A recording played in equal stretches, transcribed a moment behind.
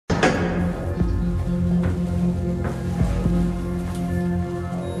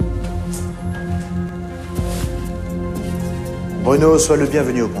Bruno, sois le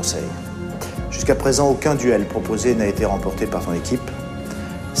bienvenu au conseil. Jusqu'à présent, aucun duel proposé n'a été remporté par ton équipe.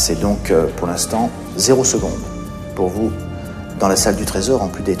 C'est donc, pour l'instant, 0 seconde pour vous dans la salle du trésor en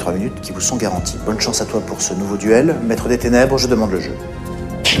plus des 3 minutes qui vous sont garanties. Bonne chance à toi pour ce nouveau duel. Maître des ténèbres, je demande le jeu.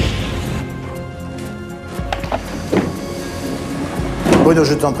 Bruno,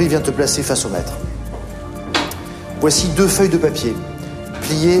 je t'en prie, viens te placer face au maître. Voici 2 feuilles de papier,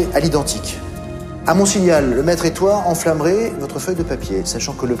 pliées à l'identique. À mon signal, le maître et toi enflammerez votre feuille de papier,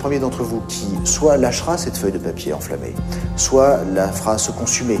 sachant que le premier d'entre vous qui soit lâchera cette feuille de papier enflammée, soit la fera se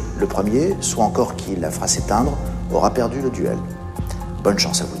consumer le premier, soit encore qui la fera s'éteindre, aura perdu le duel. Bonne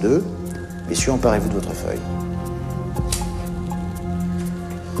chance à vous deux. Messieurs, emparez-vous de votre feuille.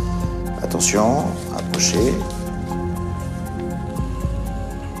 Attention, approchez.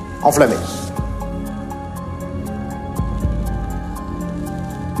 Enflammez.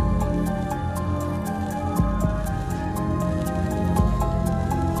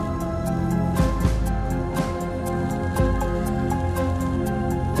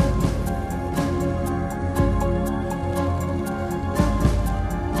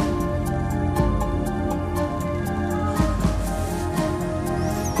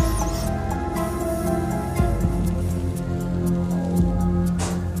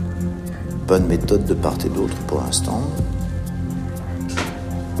 Bonne méthode de part et d'autre pour l'instant.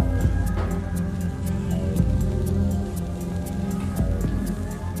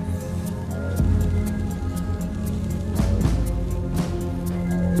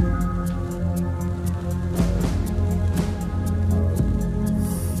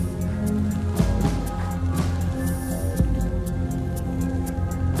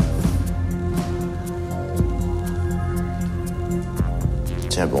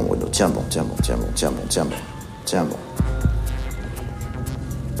 Tiens bon, Bruno, tiens bon, tiens bon, tiens bon, tiens bon, tiens bon, tiens bon.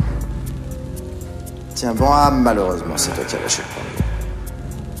 Tiens bon, ah malheureusement, c'est toi qui as lâché le premier.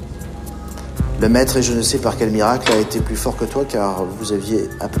 Le maître, et je ne sais par quel miracle, a été plus fort que toi, car vous aviez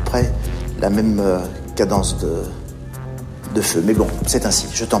à peu près la même cadence de feu. Mais bon, c'est ainsi,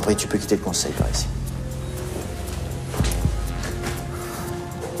 je t'en prie, tu peux quitter le conseil par ici.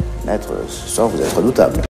 Maître, ce soir, vous êtes redoutable.